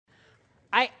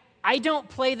I don't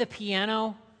play the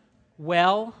piano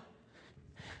well.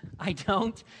 I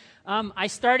don't. I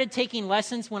started taking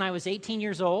lessons when I was 18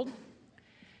 years old,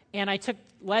 and I took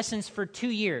lessons for 2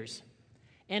 years.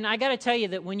 And I got to tell you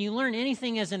that when you learn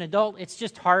anything as an adult, it's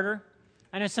just harder.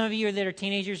 I know some of you that are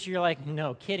teenagers, you're like,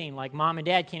 no kidding, like mom and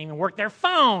dad can't even work their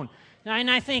phone.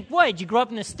 And I think, what, did you grow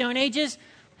up in the Stone Ages?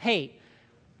 Hey,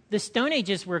 the Stone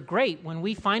Ages were great. When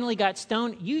we finally got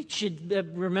stoned, you should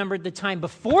have remembered the time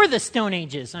before the Stone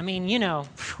Ages. I mean,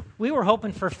 we were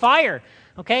hoping for fire,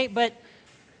 okay? But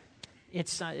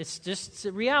it's just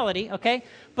a reality, okay?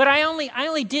 But I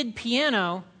only did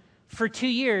piano for 2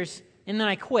 years, and then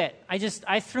I quit.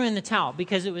 I threw in the towel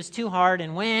because it was too hard,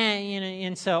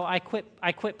 and so I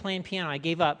quit playing piano. I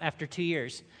gave up after 2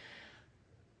 years.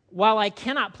 While I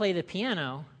cannot play the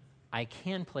piano, I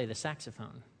can play the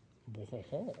saxophone.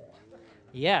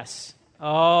 Yes.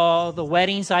 Oh, the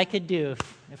weddings I could do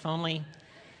if only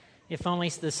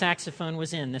the saxophone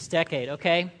was in this decade,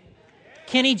 okay?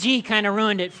 Kenny G kind of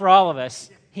ruined it for all of us.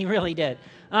 He really did.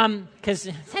 Because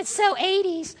that's so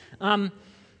 80s.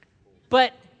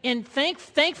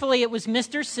 Thankfully, it was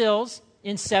Mr. Sills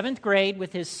in 7th grade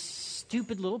with his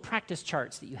stupid little practice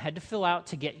charts that you had to fill out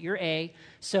to get your A.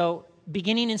 So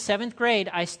beginning in 7th grade,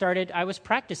 I was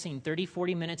practicing 30,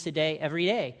 40 minutes a day every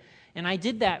day. And I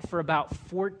did that for about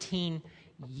 14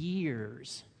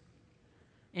 years.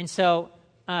 And so,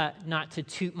 not to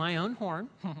toot my own horn,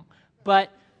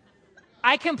 but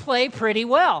I can play pretty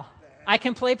well.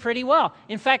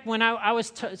 In fact, when I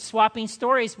was swapping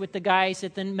stories with the guys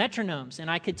at the metronomes,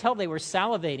 and I could tell they were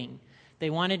salivating. They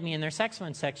wanted me in their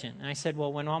saxophone section. And I said,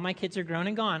 well, when all my kids are grown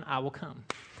and gone, I will come.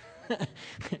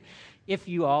 If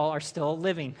you all are still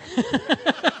living.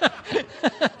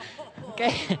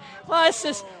 Okay? Well, it's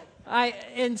just,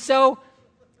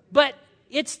 but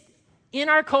it's, in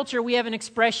our culture, we have an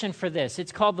expression for this.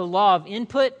 It's called the law of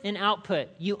input and output.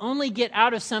 You only get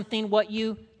out of something what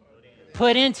you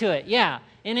put into it. Yeah.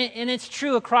 And it's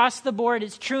true across the board.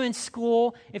 It's true in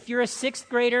school. If you're a 6th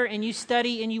grader and you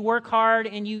study and you work hard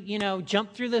and you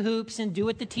jump through the hoops and do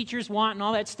what the teachers want and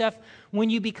all that stuff,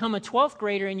 when you become a 12th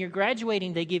grader and you're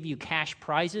graduating, they give you cash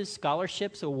prizes,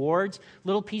 scholarships, awards,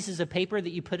 little pieces of paper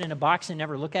that you put in a box and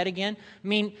never look at again. I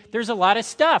mean, there's a lot of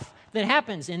stuff that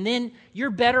happens. And then you're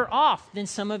better off than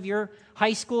some of your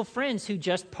high school friends who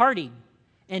just partied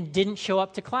and didn't show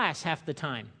up to class half the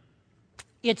time.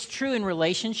 It's true in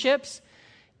relationships.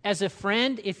 As a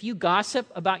friend, if you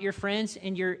gossip about your friends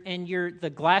and you're the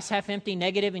glass half empty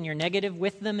negative and you're negative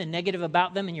with them and negative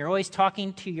about them and you're always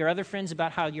talking to your other friends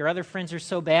about how your other friends are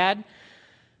so bad,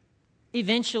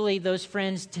 eventually those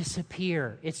friends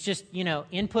disappear. It's just,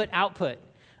 input, output.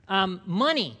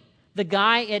 Money. The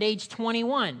guy at age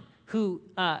 21 who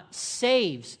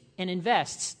saves and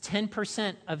invests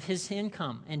 10% of his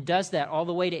income and does that all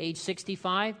the way to age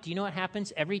 65, do you know what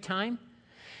happens every time?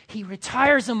 He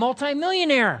retires a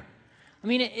multimillionaire. I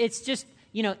mean, it's just,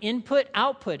 input,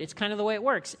 output. It's kind of the way it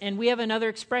works. And we have another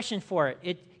expression for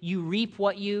it. You reap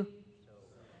what you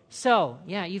sow.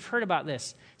 Yeah, you've heard about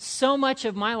this. So much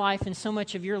of my life and so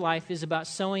much of your life is about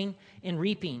sowing and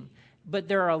reaping. But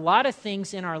there are a lot of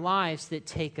things in our lives that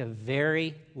take a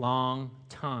very long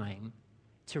time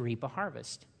to reap a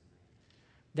harvest.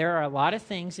 There are a lot of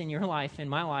things in your life, in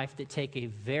my life, that take a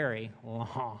very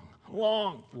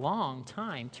long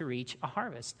time to reach a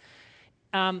harvest.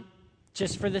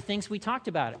 Just for the things we talked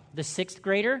about. The 6th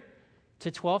grader to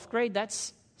 12th grade,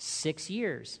 that's 6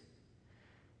 years.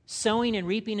 Sowing and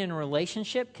reaping in a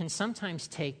relationship can sometimes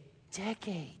take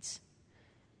decades.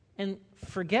 And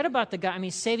forget about the guy,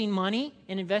 saving money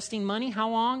and investing money, how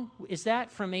long is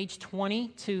that from age 20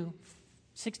 to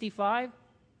 65?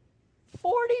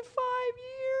 45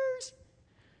 years.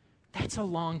 That's a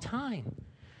long time.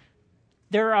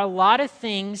 There are a lot of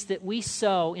things that we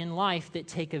sow in life that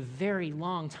take a very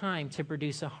long time to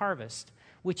produce a harvest,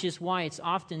 which is why it's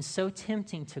often so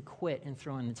tempting to quit and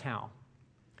throw in the towel.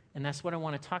 And that's what I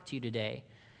want to talk to you today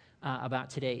about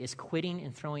today, is quitting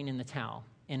and throwing in the towel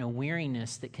and a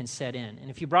weariness that can set in. And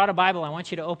if you brought a Bible, I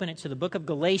want you to open it to the book of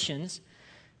Galatians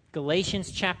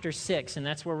chapter 6, and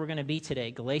that's where we're going to be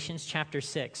today, Galatians chapter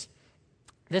 6.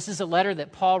 This is a letter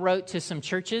that Paul wrote to some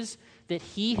churches that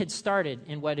he had started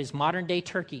in what is modern-day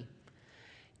Turkey.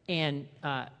 And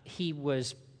he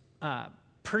was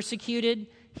persecuted.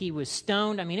 He was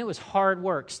stoned. It was hard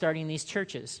work starting these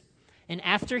churches. And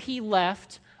after he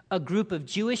left, a group of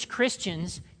Jewish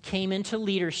Christians came into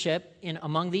leadership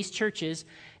among these churches,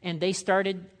 and they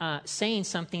started saying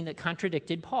something that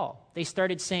contradicted Paul. They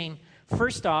started saying,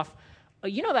 first off,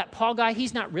 that Paul guy,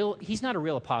 he's not a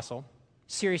real apostle.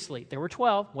 Seriously, there were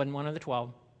 12, wasn't one of the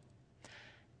 12.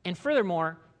 And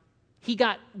furthermore, he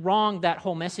got wrong that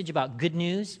whole message about good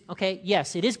news, okay?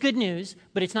 Yes, it is good news,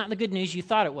 but it's not the good news you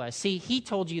thought it was. See, he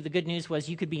told you the good news was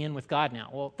you could be in with God now.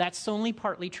 Well, that's only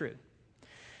partly true.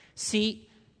 See,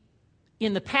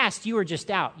 in the past, you were just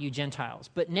out, you Gentiles.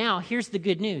 But now, here's the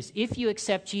good news. If you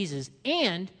accept Jesus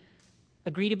and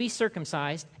agree to be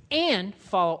circumcised and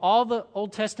follow all the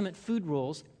Old Testament food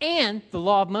rules and the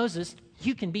law of Moses,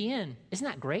 you can be in. Isn't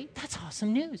that great? That's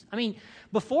awesome news. I mean,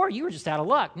 before, you were just out of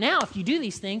luck. Now, if you do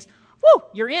these things, woo,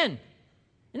 you're in.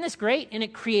 Isn't this great? And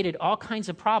it created all kinds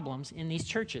of problems in these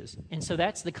churches. And so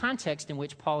that's the context in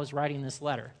which Paul is writing this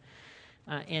letter.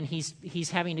 And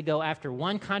he's having to go after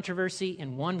one controversy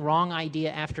and one wrong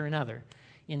idea after another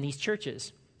in these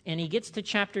churches. And he gets to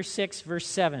chapter 6, verse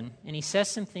 7, and he says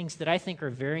some things that I think are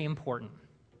very important.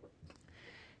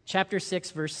 Chapter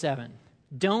 6, verse 7,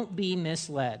 don't be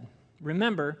misled.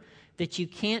 Remember that you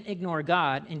can't ignore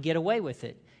God and get away with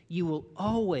it. You will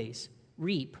always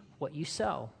reap what you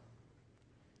sow.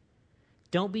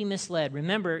 Don't be misled.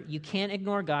 Remember, you can't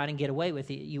ignore God and get away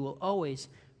with it. You will always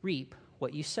reap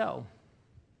what you sow.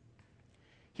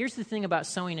 Here's the thing about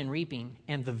sowing and reaping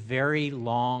and the very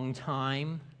long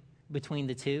time between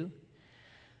the two.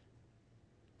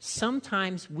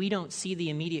 Sometimes we don't see the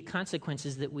immediate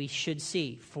consequences that we should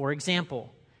see. For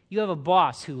example, you have a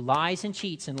boss who lies and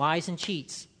cheats,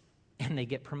 and they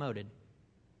get promoted.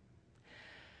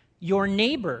 Your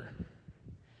neighbor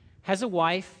has a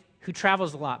wife who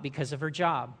travels a lot because of her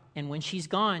job. And when she's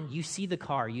gone, you see the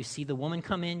car. You see the woman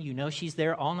come in. You know she's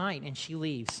there all night, and she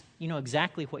leaves. You know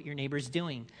exactly what your neighbor's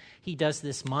doing. He does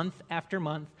this month after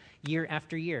month, year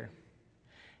after year.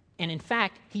 And in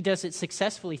fact, he does it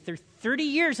successfully through 30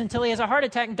 years until he has a heart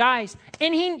attack and dies.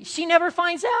 And she never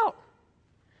finds out.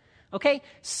 Okay?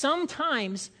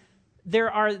 Sometimes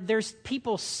there's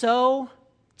people sow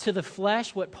to the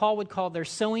flesh, what Paul would call they're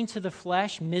sowing to the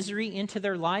flesh, misery into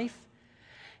their life.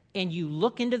 And you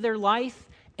look into their life,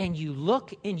 and you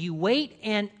look and you wait,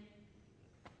 and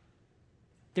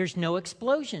there's no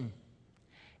explosion.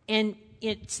 And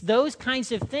it's those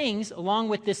kinds of things, along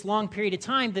with this long period of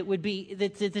time,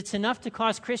 that's enough to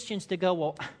cause Christians to go,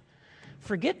 well,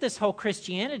 forget this whole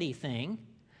Christianity thing.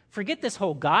 Forget this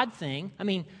whole God thing. I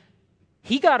mean,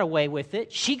 he got away with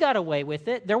it. She got away with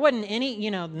it. There wasn't any,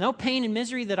 no pain and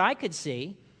misery that I could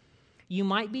see. You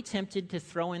might be tempted to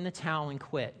throw in the towel and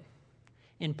quit.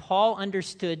 And Paul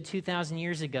understood 2,000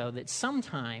 years ago that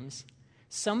sometimes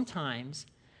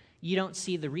you don't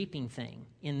see the reaping thing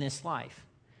in this life,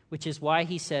 which is why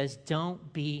he says,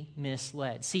 don't be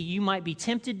misled. See, you might be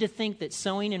tempted to think that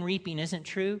sowing and reaping isn't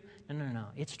true. No,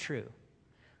 it's true.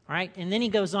 All right, and then he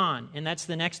goes on, and that's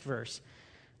the next verse,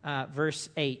 verse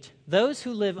 8. Those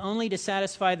who live only to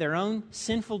satisfy their own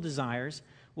sinful desires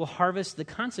will harvest the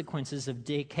consequences of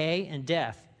decay and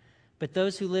death. But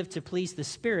those who live to please the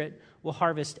Spirit will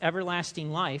harvest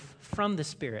everlasting life from the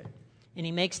Spirit. And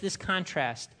he makes this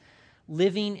contrast,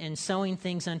 living and sowing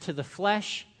things unto the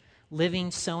flesh,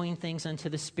 living, sowing things unto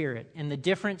the Spirit. And the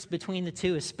difference between the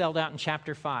two is spelled out in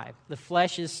chapter 5. The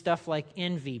flesh is stuff like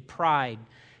envy, pride,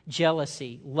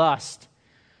 jealousy, lust.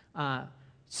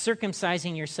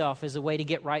 Circumcising yourself is a way to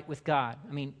get right with God.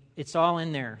 I mean, it's all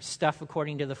in there, stuff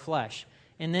according to the flesh.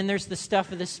 And then there's the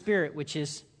stuff of the Spirit, which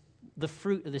is the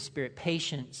fruit of the Spirit,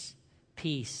 patience,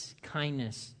 peace,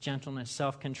 kindness, gentleness,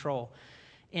 self-control.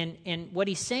 And what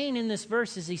he's saying in this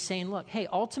verse is he's saying, look, hey,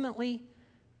 ultimately,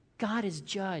 God is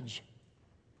judge.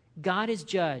 God is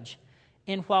judge.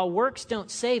 And while works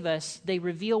don't save us, they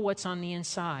reveal what's on the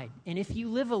inside. And if you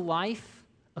live a life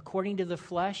according to the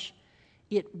flesh,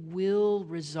 it will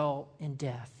result in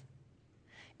death.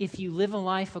 If you live a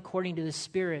life according to the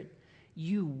Spirit,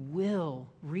 you will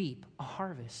reap a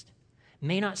harvest.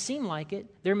 May not seem like it.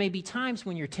 There may be times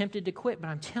when you're tempted to quit, but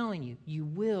I'm telling you, you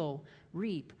will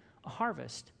reap a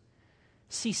harvest.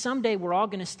 See, someday we're all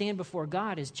going to stand before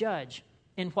God as judge.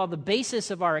 And while the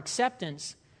basis of our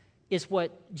acceptance is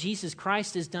what Jesus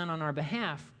Christ has done on our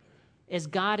behalf, as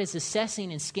God is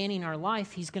assessing and scanning our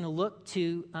life, he's going to look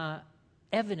to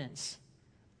evidence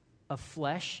of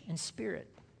flesh and spirit.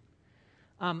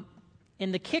 And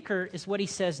the kicker is what he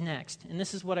says next. And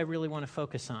this is what I really want to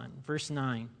focus on. Verse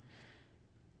 9.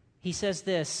 He says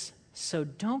this, so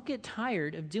don't get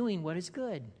tired of doing what is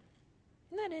good.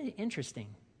 Isn't that interesting?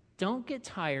 Don't get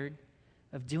tired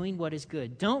of doing what is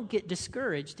good. Don't get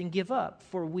discouraged and give up,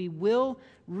 for we will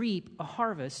reap a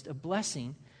harvest of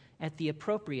blessing at the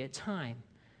appropriate time.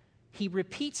 He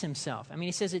repeats himself. I mean,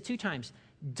 he says it 2 times.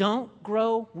 Don't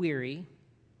grow weary.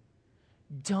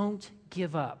 Don't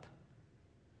give up.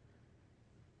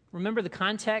 Remember the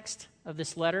context of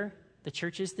this letter, the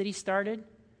churches that he started?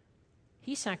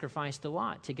 He sacrificed a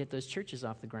lot to get those churches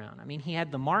off the ground. I mean, he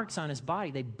had the marks on his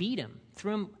body. They beat him,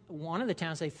 threw him. One of the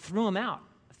towns, they threw him out,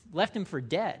 left him for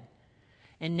dead.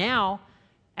 And now,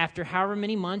 after however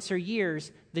many months or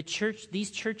years,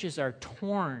 these churches are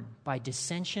torn by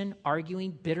dissension,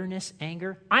 arguing, bitterness,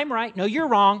 anger. I'm right. No, you're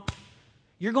wrong.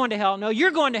 You're going to hell. No, you're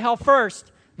going to hell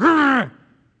first. And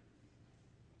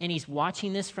he's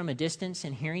watching this from a distance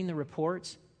and hearing the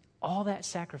reports. All that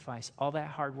sacrifice, all that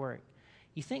hard work.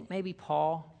 You think maybe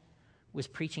Paul was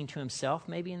preaching to himself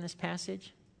maybe in this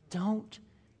passage? Don't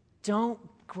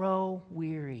grow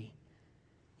weary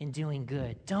in doing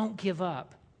good. Don't give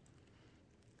up.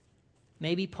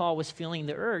 Maybe Paul was feeling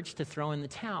the urge to throw in the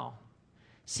towel.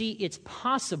 See, it's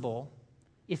possible,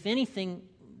 if anything,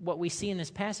 what we see in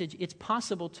this passage, it's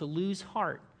possible to lose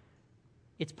heart.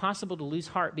 It's possible to lose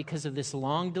heart because of this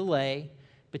long delay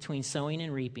between sowing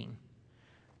and reaping.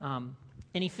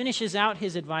 And he finishes out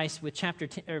his advice with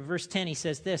verse 10. He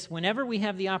says this, whenever we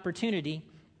have the opportunity,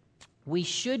 we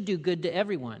should do good to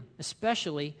everyone,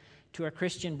 especially to our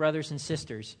Christian brothers and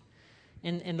sisters.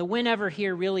 And the whenever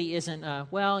here really isn't, no,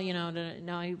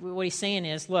 what he's saying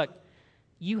is, look,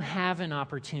 you have an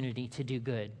opportunity to do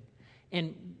good.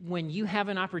 And when you have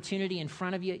an opportunity in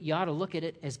front of you, you ought to look at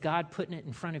it as God putting it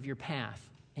in front of your path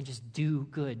and just do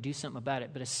good, do something about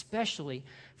it, but especially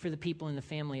for the people in the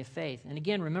family of faith. And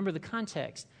again, remember the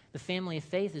context. The family of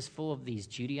faith is full of these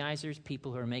Judaizers,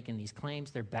 people who are making these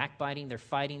claims. They're backbiting, they're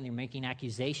fighting, they're making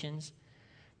accusations.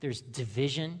 There's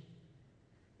division.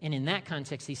 And in that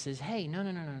context, he says, hey, no.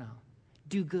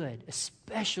 Do good,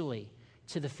 especially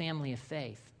to the family of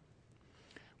faith.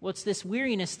 Well, it's this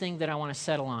weariness thing that I want to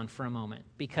settle on for a moment,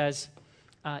 because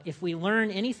if we learn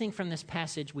anything from this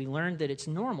passage, we learn that it's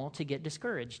normal to get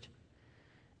discouraged.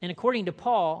 And according to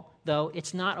Paul, though,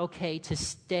 it's not okay to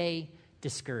stay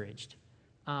discouraged.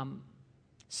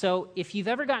 So if you've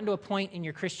ever gotten to a point in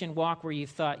your Christian walk where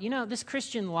you've thought, this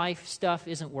Christian life stuff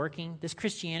isn't working, this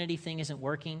Christianity thing isn't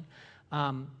working,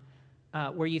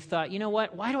 where you've thought,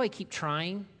 why do I keep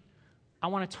trying? I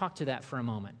want to talk to that for a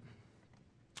moment.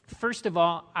 First of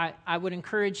all, I would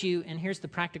encourage you, and here's the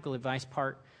practical advice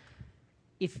part.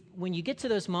 When you get to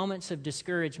those moments of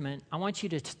discouragement, I want you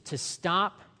to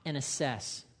stop and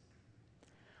assess.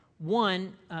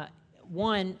 One,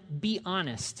 be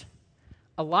honest.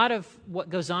 A lot of what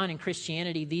goes on in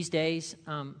Christianity these days,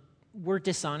 we're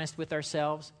dishonest with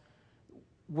ourselves.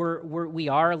 We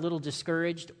are a little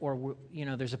discouraged, or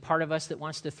there's a part of us that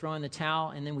wants to throw in the towel,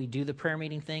 and then we do the prayer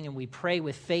meeting thing, and we pray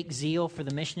with fake zeal for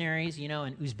the missionaries, in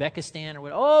Uzbekistan, or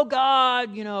oh God,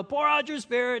 pour out your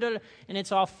spirit, and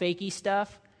it's all fakey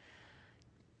stuff.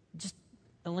 Just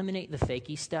eliminate the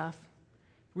fakey stuff.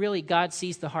 Really, God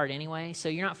sees the heart anyway, so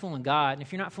you're not fooling God, and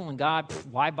if you're not fooling God,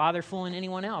 why bother fooling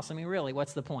anyone else? I mean, really,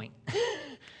 what's the point?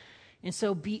 And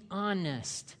so be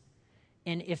honest.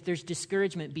 And if there's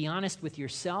discouragement, be honest with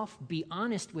yourself. Be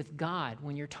honest with God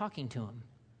when you're talking to him.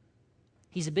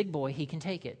 He's a big boy. He can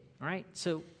take it. All right?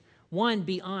 So, one,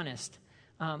 be honest.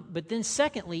 But then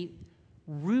secondly,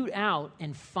 root out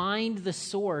and find the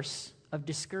source of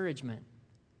discouragement.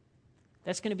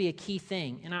 That's going to be a key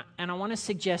thing. And I want to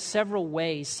suggest several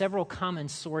ways, several common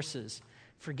sources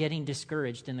for getting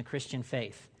discouraged in the Christian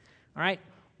faith. All right?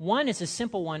 One is a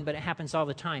simple one, but it happens all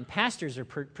the time. Pastors are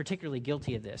particularly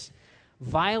guilty of this.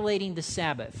 Violating the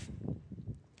Sabbath.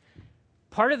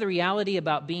 Part of the reality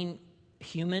about being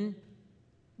human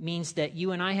means that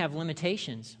you and I have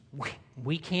limitations.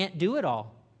 We can't do it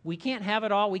all. We can't have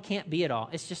it all. We can't be it all.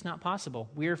 It's just not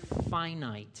possible. We're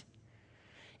finite.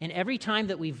 And every time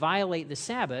that we violate the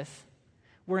Sabbath,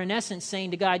 we're in essence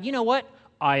saying to God, you know what?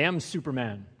 I am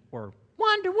Superman or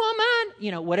Wonder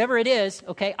Woman, whatever it is,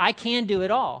 okay, I can do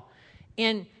it all.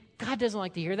 And God doesn't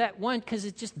like to hear that. One, because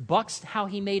it just bucks how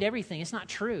he made everything. It's not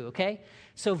true, okay?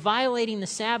 So violating the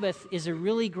Sabbath is a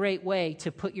really great way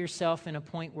to put yourself in a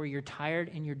point where you're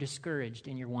tired and you're discouraged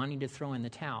and you're wanting to throw in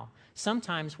the towel.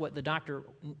 Sometimes what the doctor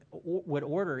would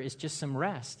order is just some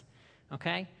rest,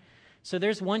 okay? So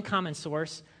there's one common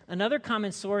source. Another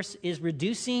common source is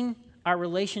reducing our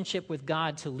relationship with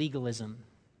God to legalism.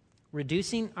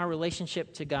 Reducing our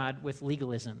relationship to God with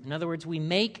legalism. In other words, we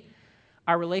make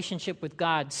our relationship with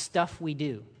God stuff we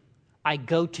do. I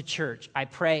go to church, I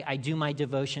pray, I do my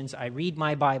devotions, I read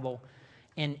my Bible,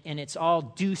 and it's all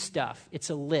do stuff.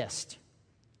 It's a list.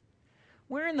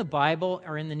 Where in the Bible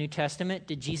or in the New Testament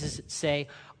did Jesus say,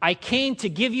 I came to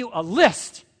give you a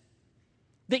list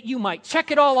that you might check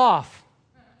it all off?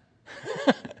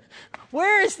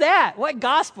 Where is that? What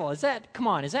gospel? Is that? Come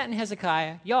on, is that in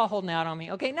Hezekiah? Y'all holding out on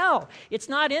me? Okay, no, it's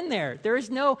not in there.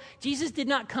 Jesus did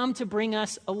not come to bring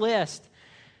us a list.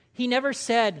 He never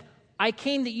said, I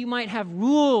came that you might have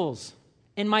rules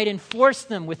and might enforce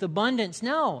them with abundance.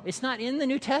 No, it's not in the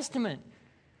New Testament.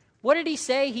 What did he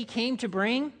say he came to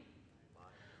bring?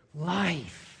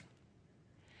 Life.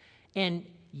 And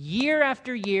year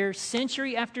after year,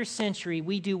 century after century,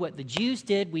 we do what the Jews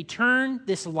did. We turn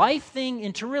this life thing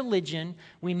into religion.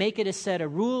 We make it a set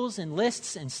of rules and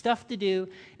lists and stuff to do.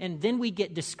 And then we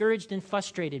get discouraged and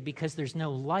frustrated because there's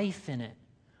no life in it.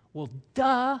 Well,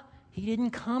 duh. He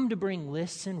didn't come to bring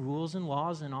lists and rules and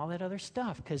laws and all that other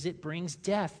stuff because it brings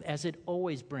death as it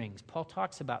always brings. Paul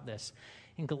talks about this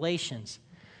in Galatians.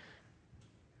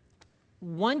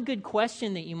 One good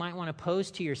question that you might want to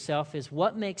pose to yourself is,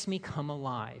 what makes me come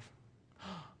alive?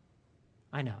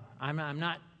 I know, I'm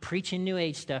not preaching New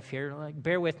Age stuff here.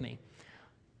 Bear with me.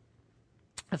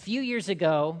 A few years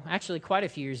ago, actually quite a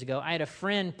few years ago, I had a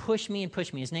friend push me.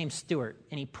 His name's Stuart,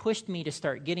 and he pushed me to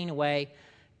start getting away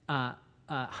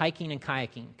hiking and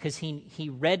kayaking because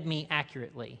he read me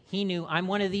accurately. He knew I'm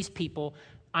one of these people.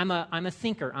 I'm a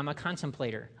thinker. I'm a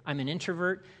contemplator. I'm an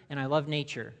introvert, and I love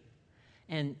nature.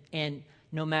 And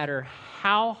no matter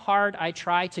how hard I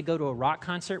try to go to a rock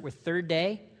concert with Third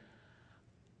Day,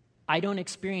 I don't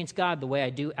experience God the way I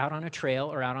do out on a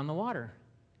trail or out on the water.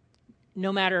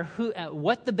 No matter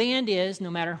what the band is, no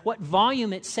matter what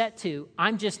volume it's set to,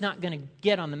 I'm just not going to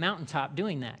get on the mountaintop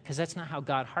doing that because that's not how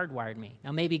God hardwired me.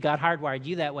 Now, maybe God hardwired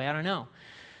you that way. I don't know.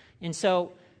 And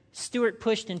so Stuart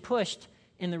pushed,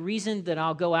 and the reason that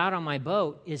I'll go out on my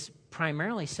boat is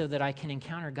primarily so that I can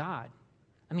encounter God.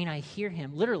 I mean, I hear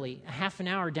him literally a half an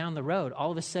hour down the road.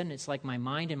 All of a sudden, it's like my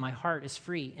mind and my heart is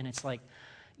free. And it's like,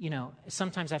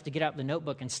 sometimes I have to get out the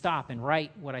notebook and stop and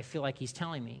write what I feel like he's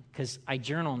telling me because I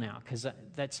journal now because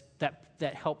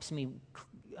that helps me.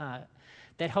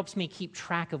 That helps me keep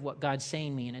track of what God's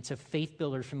saying to me. And it's a faith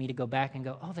builder for me to go back and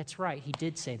go, oh, that's right. He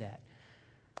did say that.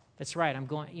 That's right. I'm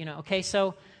going, okay.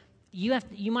 So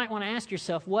you might want to ask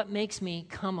yourself, what makes me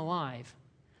come alive?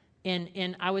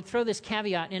 And I would throw this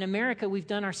caveat. In America, we've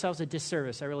done ourselves a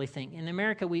disservice, I really think. In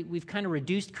America, we've kind of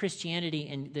reduced Christianity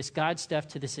and this God stuff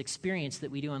to this experience that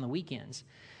we do on the weekends.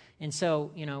 And so,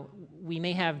 we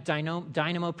may have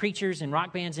dynamo preachers and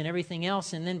rock bands and everything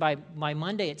else, and then by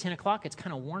Monday at 10 o'clock, it's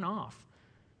kind of worn off.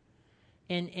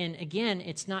 And again,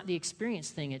 it's not the experience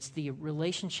thing. It's the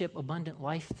relationship, abundant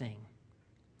life thing.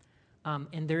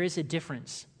 And there is a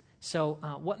difference. So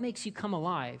what makes you come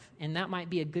alive? And that might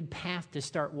be a good path to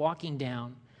start walking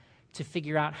down to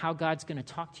figure out how God's going to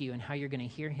talk to you and how you're going to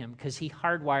hear him because he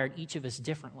hardwired each of us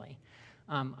differently.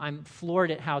 I'm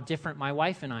floored at how different my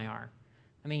wife and I are.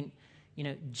 I mean,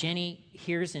 Jenny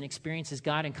hears and experiences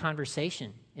God in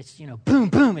conversation. It's, boom,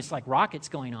 boom. It's like rockets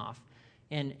going off.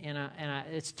 And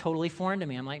it's totally foreign to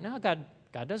me. I'm like, no, God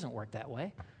doesn't work that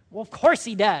way. Well, of course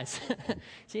he does.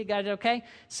 See, God, okay?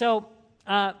 So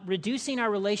reducing our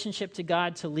relationship to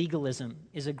God to legalism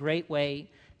is a great way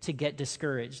to get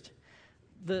discouraged.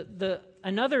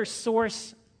 Another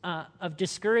source of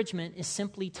discouragement is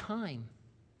simply time.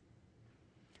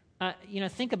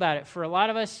 Think about it. For a lot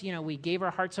of us, we gave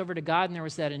our hearts over to God, and there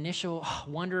was that initial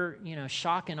wonder,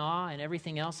 shock and awe and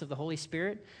everything else of the Holy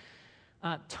Spirit.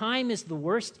 Time is the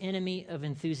worst enemy of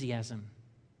enthusiasm.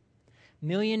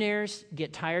 Millionaires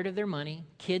get tired of their money,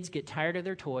 kids get tired of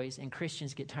their toys, and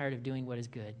Christians get tired of doing what is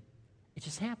good. It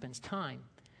just happens. Time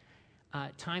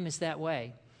is that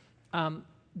way.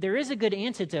 There is a good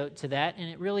antidote to that, and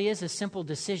it really is a simple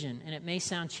decision. And it may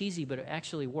sound cheesy, but it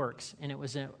actually works. And it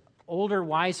was an older,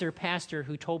 wiser pastor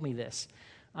who told me this.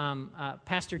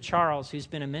 Pastor Charles, who's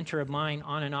been a mentor of mine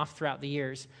on and off throughout the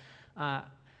years,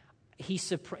 he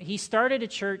started a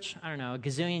church, I don't know, a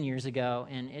gazillion years ago,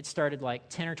 and it started like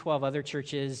 10 or 12 other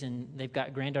churches, and they've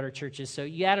got granddaughter churches. So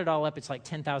you add it all up, it's like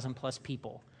 10,000 plus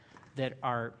people that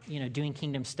are, doing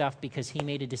kingdom stuff because he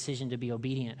made a decision to be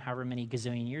obedient however many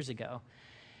gazillion years ago.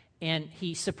 And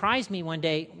he surprised me one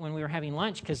day when we were having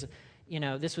lunch because,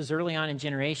 this was early on in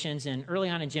Generations, and early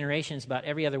on in Generations, about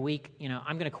every other week,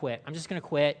 I'm going to quit. I'm just going to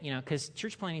quit, because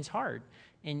church planting is hard.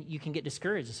 And you can get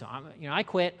discouraged. So, I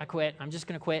quit. I'm just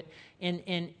going to quit.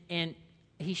 And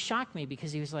he shocked me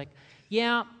because he was like,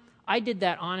 yeah, I did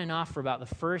that on and off for about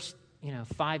the first,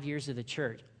 5 years of the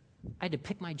church. I had to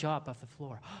pick my jaw up off the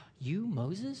floor. You,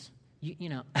 Moses?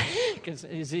 Because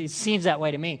it seems that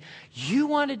way to me. You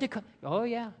wanted to come? Oh,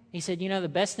 yeah. He said, the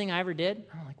best thing I ever did?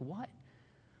 I'm like, what?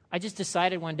 I just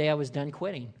decided one day I was done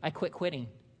quitting. I quit quitting.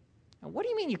 What do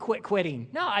you mean you quit quitting?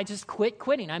 No, I just quit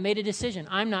quitting. I made a decision.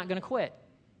 I'm not going to quit.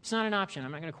 It's not an option.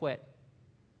 I'm not going to quit.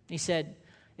 He said,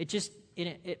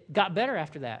 it got better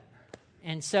after that.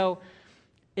 And so,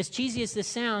 as cheesy as this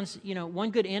sounds,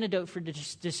 one good antidote for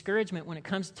discouragement when it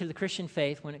comes to the Christian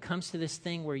faith, when it comes to this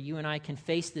thing where you and I can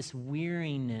face this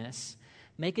weariness,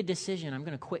 make a decision. I'm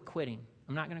going to quit quitting.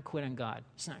 I'm not going to quit on God.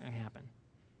 It's not going to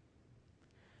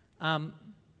happen.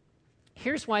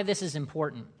 Here's why this is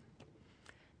important.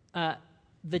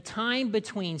 The time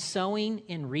between sowing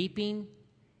and reaping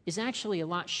is actually a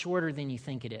lot shorter than you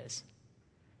think it is.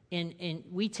 And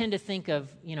we tend to think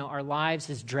of, our lives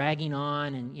as dragging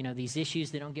on and, these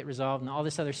issues that don't get resolved and all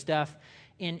this other stuff.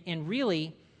 And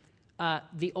really,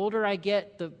 the older I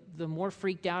get, the more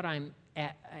freaked out I'm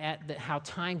at how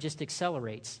time just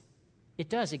accelerates. It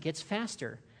does. It gets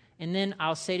faster. And then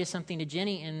I'll say to something to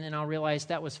Jenny, and then I'll realize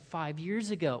that was 5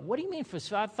 years ago. What do you mean?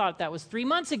 I thought that was 3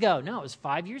 months ago. No, it was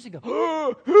 5 years ago.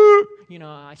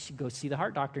 I should go see the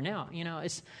heart doctor now.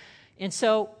 And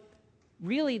so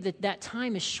really that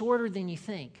time is shorter than you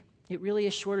think. It really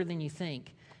is shorter than you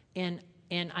think. And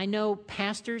I know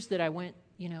pastors that I went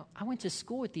to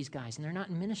school with these guys, and they're not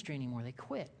in ministry anymore. They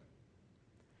quit.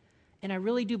 And I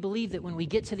really do believe that when we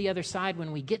get to the other side,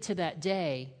 when we get to that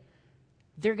day,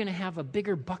 they're going to have a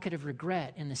bigger bucket of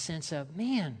regret in the sense of,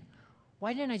 man,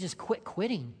 why didn't I just quit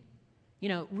quitting?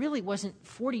 Really wasn't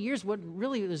 40 years,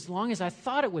 really as long as I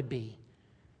thought it would be.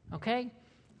 Okay?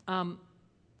 I'm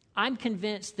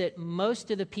convinced that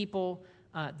most of the people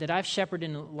that I've shepherded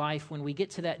in life, when we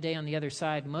get to that day on the other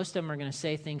side, most of them are going to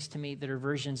say things to me that are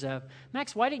versions of,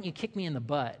 Max, why didn't you kick me in the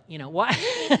butt? Why?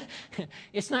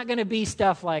 It's not going to be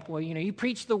stuff like, well, you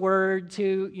preach the word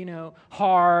too,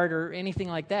 hard or anything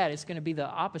like that. It's going to be the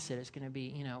opposite. It's going to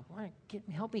be,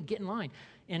 help me get in line.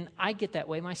 And I get that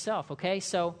way myself, okay?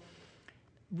 So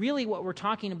really what we're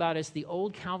talking about is the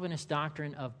old Calvinist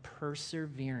doctrine of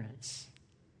perseverance.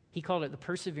 He called it the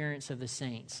perseverance of the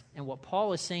saints. And what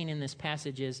Paul is saying in this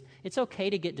passage is, it's okay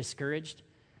to get discouraged.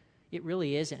 It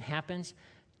really is. It happens.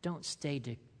 Don't stay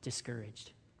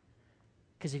discouraged.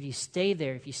 Because if you stay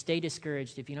there, if you stay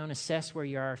discouraged, if you don't assess where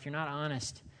you are, if you're not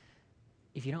honest,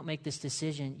 if you don't make this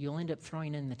decision, you'll end up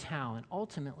throwing in the towel. And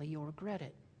ultimately, you'll regret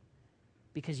it.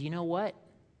 Because you know what?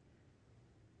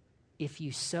 If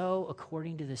you sow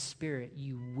according to the Spirit,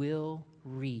 you will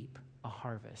reap a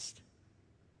harvest.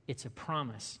 It's a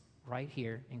promise right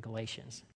here in Galatians.